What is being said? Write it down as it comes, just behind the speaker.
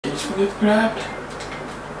get grabbed.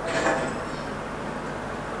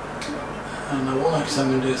 And I want to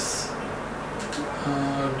examine this.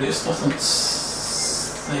 This doesn't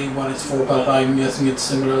say what it's for, but I'm guessing it's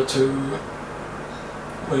similar to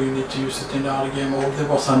where you need to use it in the other game. Oh, there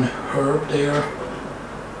was an herb there.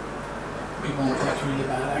 We want that really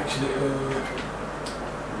bad actually.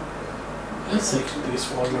 Let's take this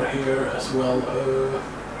while we're here as well.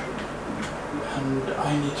 And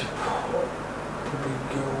I need to probably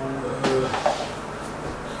go.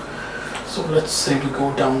 So let's say we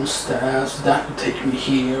go downstairs. That would take me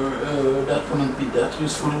here. That wouldn't be that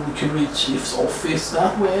useful. We could reach Chief's office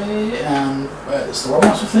that way and store a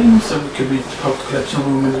bunch of things. So we could reach the public collection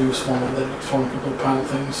room and use one of the electronic panel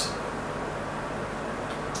things.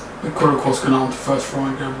 We could of course go down to first floor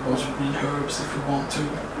and grab a bunch of green herbs if we want to.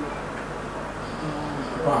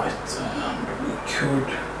 Right, and we could.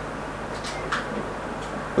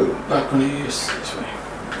 Balcony is this way.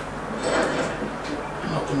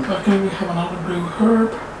 And up on the balcony we have another blue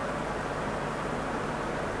herb.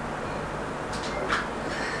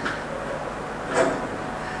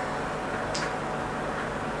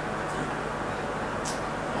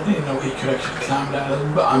 I didn't know he could actually climb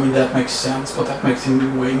that, but I mean that makes sense, but that makes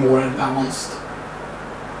him way more advanced.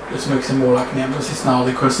 This makes him more like Nemesis now.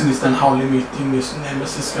 The question is then how limiting is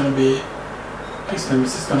Nemesis gonna be? Is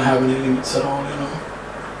Nemesis gonna have any limits at all, you know?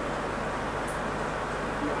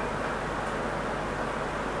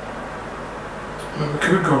 I mean, we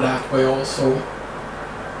could go that way also. Of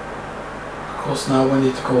course now we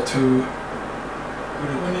need to go to...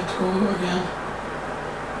 Where do we need to go again?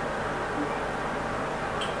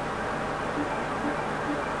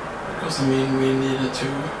 Because I mean we needed to...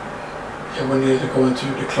 Yeah, we need to go into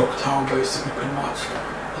the clock tower basically pretty much.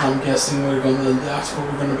 And I'm guessing that's where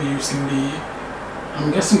we're gonna be using the...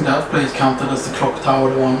 I'm guessing that place counted as the clock tower,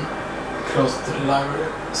 the one close to the library.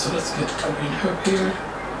 So let's get a green herb here.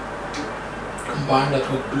 Combine that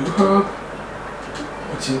with blue herb,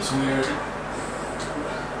 which seems weird.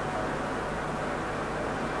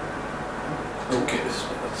 Okay, so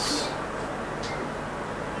let's...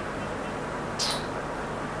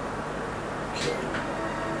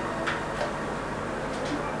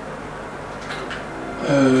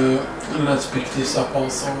 Let's pick this up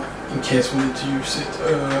also, in case we need to use it.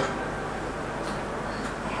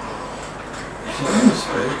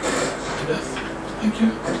 Spray to death. Thank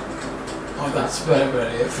you. Oh, that's very,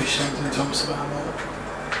 very efficient in terms of ammo.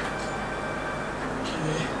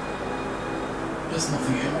 Okay. There's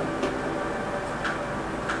nothing here.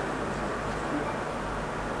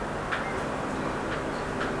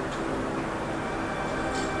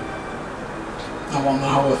 I wonder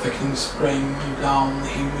how effective spraying down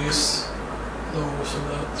him is, though, so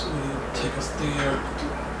that will take us there.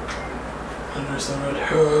 And there's a red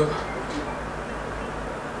herb.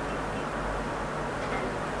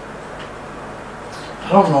 I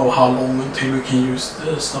don't know how long until we can use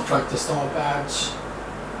stuff like the star badge,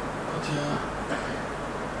 but yeah.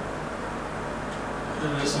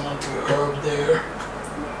 There's another herb there,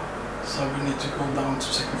 so we need to go down to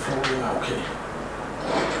second floor. Yeah, okay.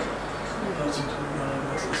 Let's go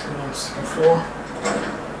down to second floor.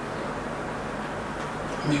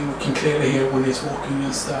 I mean, we can clearly hear when he's walking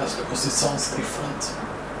in stairs because it sounds different.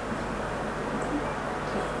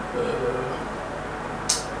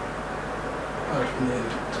 I need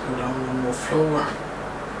to go down one more floor.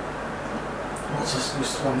 Also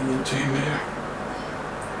just running into him here.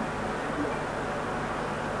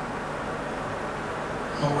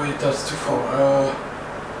 No wait, that's too far.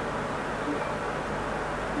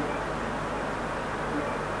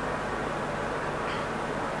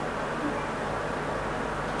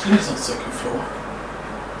 It is on second floor.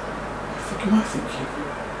 What the fuck am I thinking?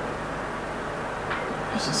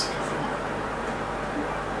 It's on second floor.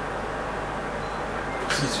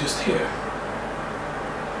 So it's just here.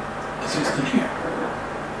 It's just in here.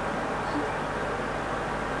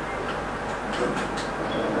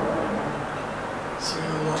 So you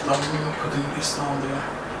know what, I'm putting this down there.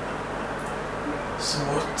 So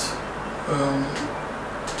what?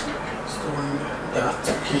 Storing that,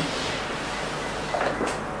 okay.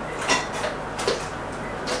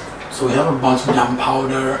 So we have a bunch of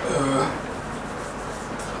gunpowder, a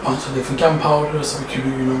bunch of different gunpowder, so we could,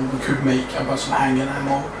 you know, we could make a bunch of handgun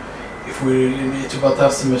ammo if we really need to. But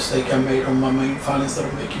that's the mistake I made on my main file. Instead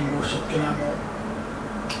of making more shotgun ammo,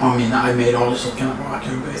 I mean, I made all the shotgun ammo I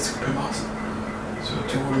could basically pretty much. So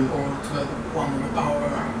two were involved with one of the power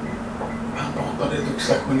panel, but it looks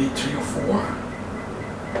like we need 3 or 4.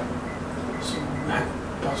 So we have a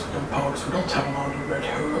bunch of gunpowder. So we don't have another red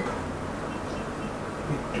herb.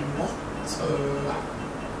 We do not.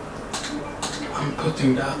 I'm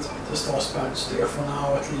putting that, the stars badge there for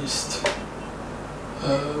now at least.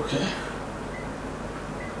 Okay.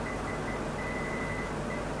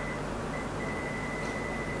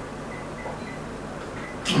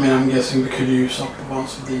 I mean, I'm guessing we could use up a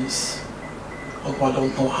bunch of these. Although I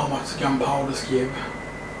don't know how much gunpowders give.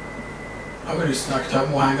 I would just like to have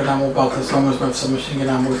more handgun ammo, but as long as we have some machine gun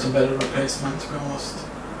ammo, it's a better replacement, to be honest.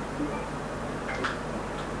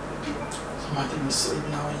 So I might even save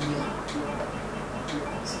now even.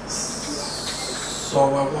 So I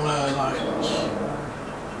wanna like...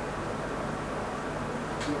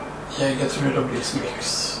 yeah, get rid of this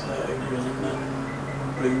mix. Green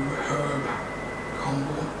and blue herb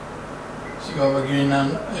combo. So you have a green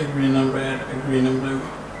and red, a green and blue.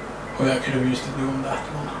 Oh yeah, I could have used the blue on that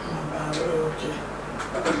one. My bad, okay.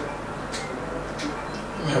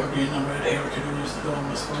 We have a green and red here, we could have used the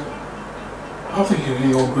blue as well. I don't think you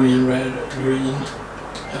can go green, red, green. I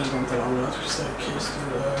don't allow that, because that case to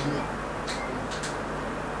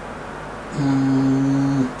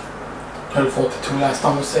I 42 last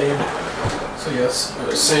time we saved. So yes,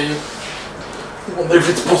 save. I wonder if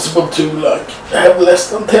it's possible to like have less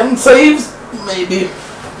than 10 saves. Maybe.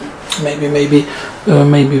 So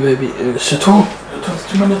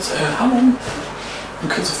 22 minutes. How long?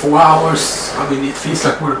 Okay, so 4 hours. I mean, it feels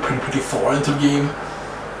like we're pretty far into the game,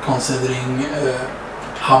 considering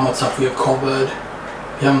how much stuff we have covered.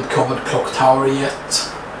 We haven't covered Clock Tower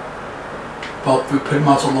yet, but we're pretty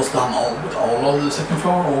much almost done with all of the second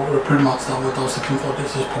floor, or we're pretty much done with the second floor.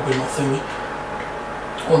 This is probably nothing.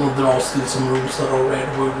 Although there are still some rooms that are red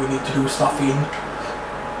where we need to do stuff in.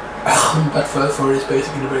 But third floor is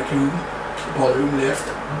basically the break room, the ballroom left.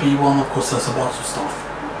 B1 of course has a bunch of stuff.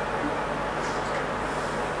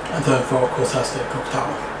 And third floor of course has the clock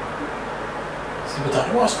tower. So but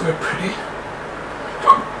that was quite pretty.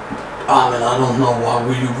 I mean, I don't know why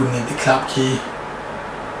we would need the club key.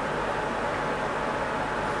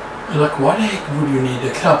 Like, why the heck would you need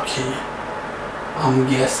a club key? I'm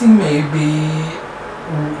guessing maybe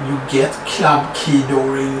you get club key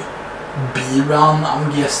during B-run,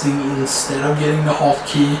 I'm guessing, instead of getting the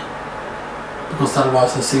hotkey, because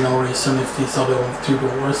otherwise I see no reason if these are the only 2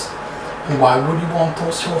 doors. And why would you want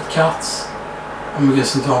those shortcuts? I'm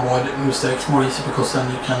guessing to avoid mistakes more easy, because then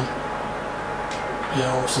you can, you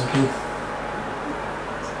know, something.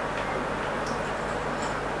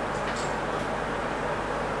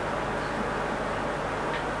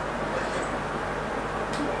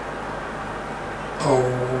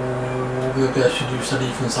 Oh, maybe I should use a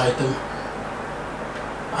defense item.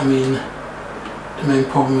 I mean, the main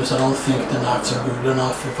problem is I don't think the knives are good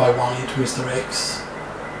enough if I want you to Mr. X.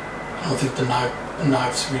 I don't think the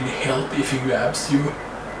knives really help if he grabs you.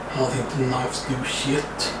 I don't think the knives do shit.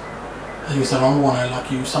 I think I don't want to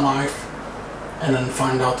like use a knife and then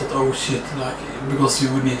find out that, oh shit, like, because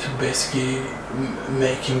you would need to basically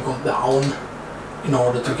make him go down in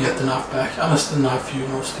order to get the knife back, unless the knife, you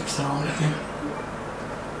know, sticks around at him.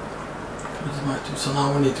 So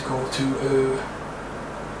now we need to go to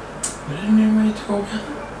where did we need to go again?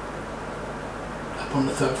 Up on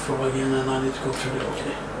the 3rd floor again, and I need to go to the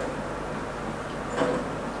okay.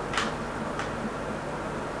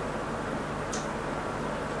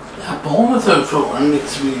 Up on the 3rd floor, and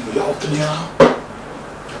it's really hot in here now.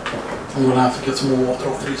 I'm gonna have to get some more water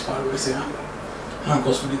off these byways here. And of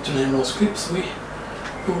course we need to name those clips we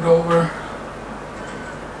moved over.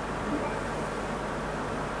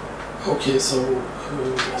 Okay, so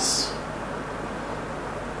yes.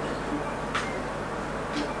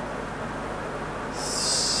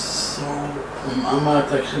 So I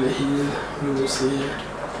might actually heal. We will see.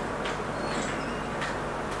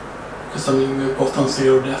 Because I mean we've gotten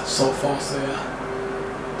 0 deaths so far, so yeah.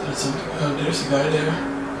 There's a guy there.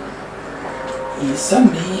 He's a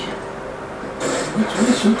me. Which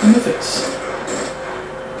will shoot in the face.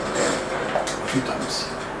 A few times.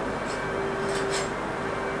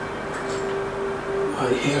 I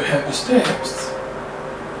hear heavy steps.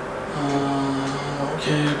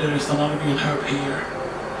 Okay, there is another green herb here.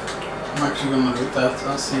 I'm actually gonna look at that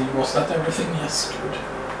and see, was that everything? Yes, good.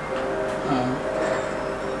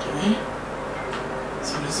 Okay.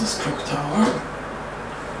 So this is Clock Tower.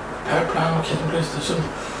 Repair plan, okay, the PlayStation.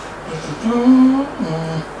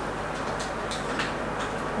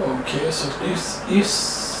 Okay, so this is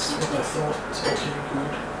what I thought. Okay,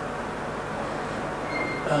 good.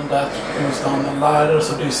 And that goes down the ladder,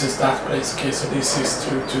 so this is that place. Okay, so this is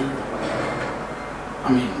through to... I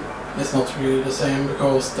mean, it's not really the same,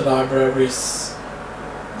 because the library,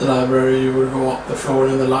 you will go up the floor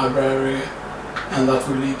in the library, and that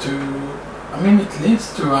will lead to... I mean, it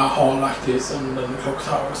leads to a hall like this, and then the clock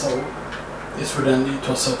tower, so... This would then lead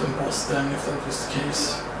to a certain boss then, if that was the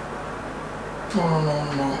case. No.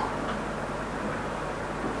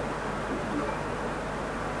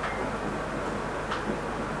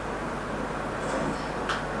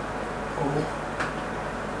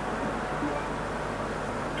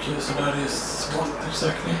 Okay, so that is what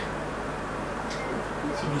exactly?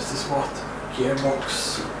 So this is what? Gearbox.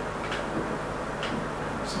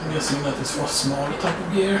 So I'm guessing that is for a smaller type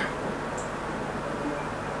of gear.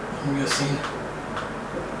 I'm guessing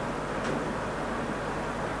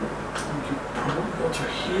we can probably go to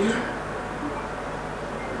here.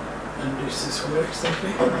 And this is where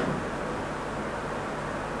exactly?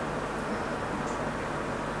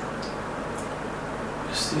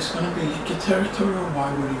 Is this gonna be leaky territory, or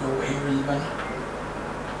why would we go here even?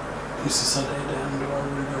 This is a dead end, why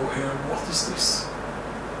would we go here? What is this?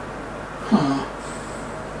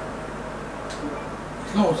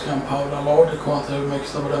 Large gunpowder, larger quantity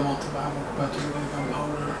makes double the amount of ammo compared to the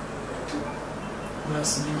gunpowder.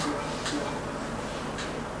 That's new.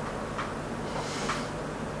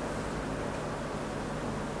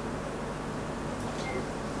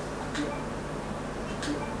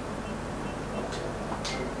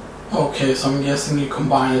 Okay, so I'm guessing you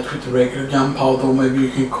combine it with the regular gunpowder, or maybe you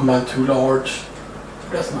can combine two large.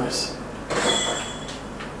 That's nice.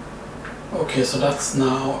 Okay, so that's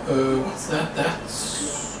now, what's that? That's...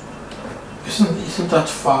 Isn't that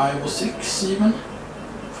 5 or 6 even?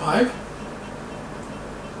 5?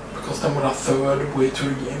 Because then we're a third way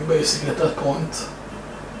through the game basically at that point.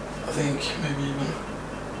 I think, maybe even.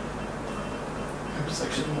 Maybe it's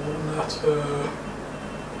actually more than that.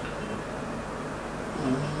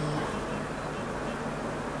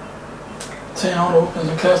 10 out of weapons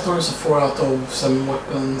and class stories, so 4 out of 7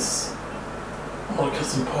 weapons. All the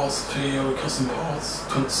custom parts, 3 of the custom parts,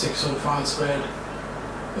 26 of the files read.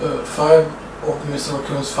 5 of the missile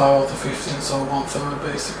raccoons, 5 out of 15, so 1/3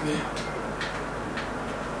 basically.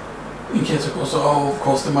 In case of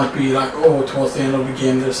course there might be like, towards the end of the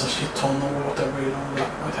game there's a shit ton or whatever, you know,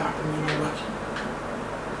 that might happen, you know, like.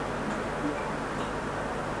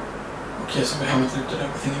 Okay, so we haven't looked at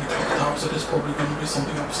everything in the clock tower, so there's probably going to be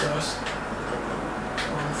something upstairs. That's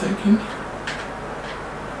what I'm thinking.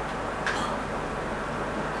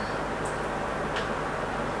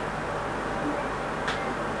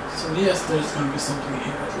 So yes, there's going to be something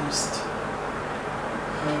here at least.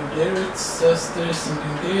 There it says there's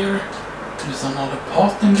something there. There's another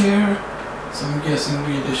pot in there. So I'm guessing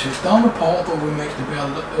we either shoot down the pot or we make the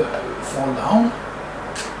bell fall down.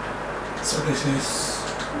 So this is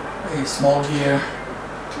a small gear.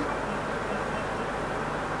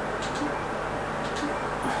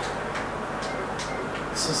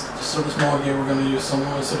 So the small gear we're going to use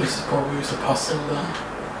somewhere. So this is probably just a puzzle then.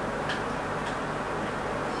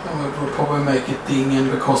 We'll probably make it ding, and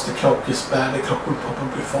because the clock is bad, the clock will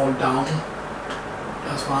probably fall down.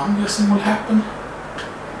 That's what I'm guessing will happen.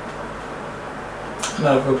 And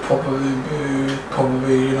that will probably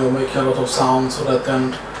you know, make a lot of sound, so that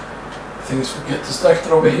then things will get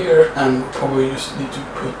distracted over here, and we'll probably just need to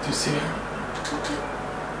put this here.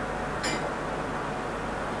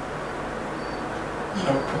 And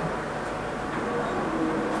I will probably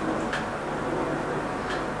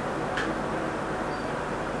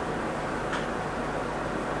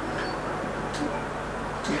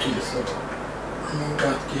so remove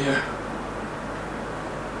that gear.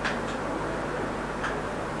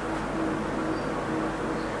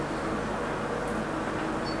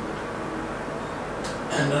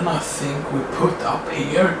 And then I think we put up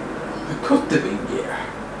here, we put the big gear.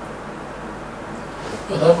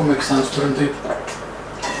 But that would make sense, wouldn't it?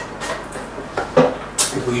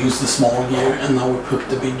 If we use the small gear and now we put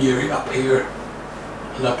the big gear up here.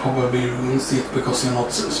 And that probably ruins it, because you're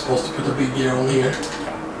not supposed to put a big gear on here.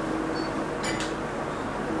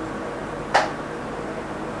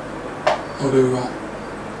 Oh, there we go.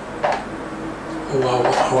 Oh wow,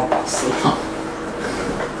 what a hard puzzle.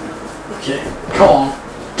 Okay, come on.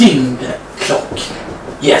 Ding the clock.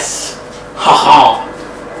 Yes! Haha!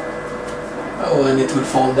 Oh, and it will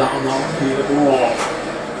fall down now. Whoa.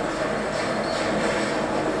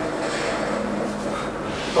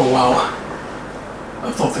 Oh wow.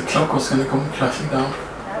 I thought the clock was going to come crashing down.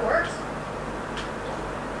 That works.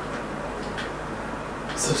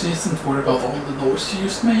 So she isn't worried about all the noise she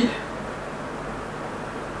just made.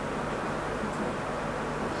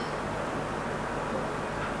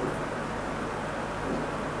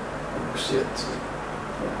 Oh shit.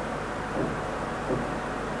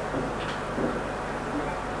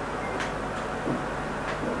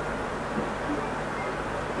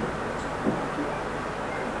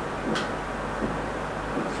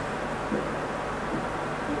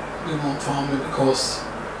 We want found me because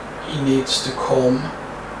he needs to come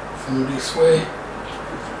from this way.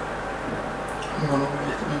 I'm gonna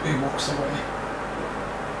wait, maybe he walks away.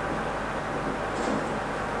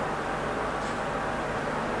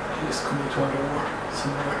 He's coming to a door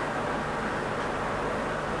somewhere.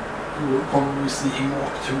 You will probably see him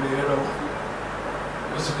walk through there though.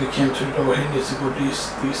 Because if he came to the door, he needs to go this,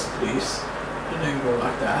 and then go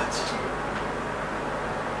like that.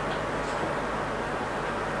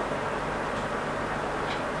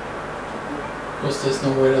 Because there's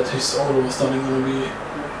no way that he's all of a sudden going to be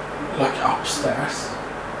like upstairs.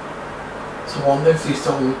 So I wonder if he's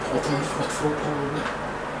the only pot on the fourth floor probably.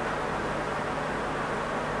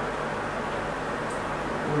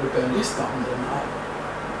 Or the bed is down there now.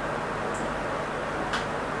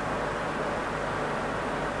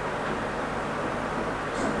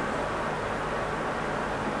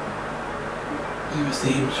 You will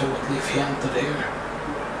see him shortly if he entered here.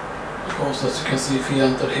 Because as you can see, if he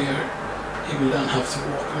entered here, he will then have to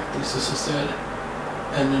walk like this as I said.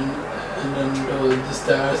 And then the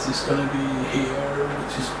stairs is gonna be here,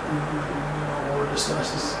 which is, all the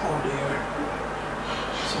stairs is all there.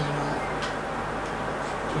 So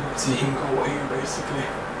you will see him go here basically.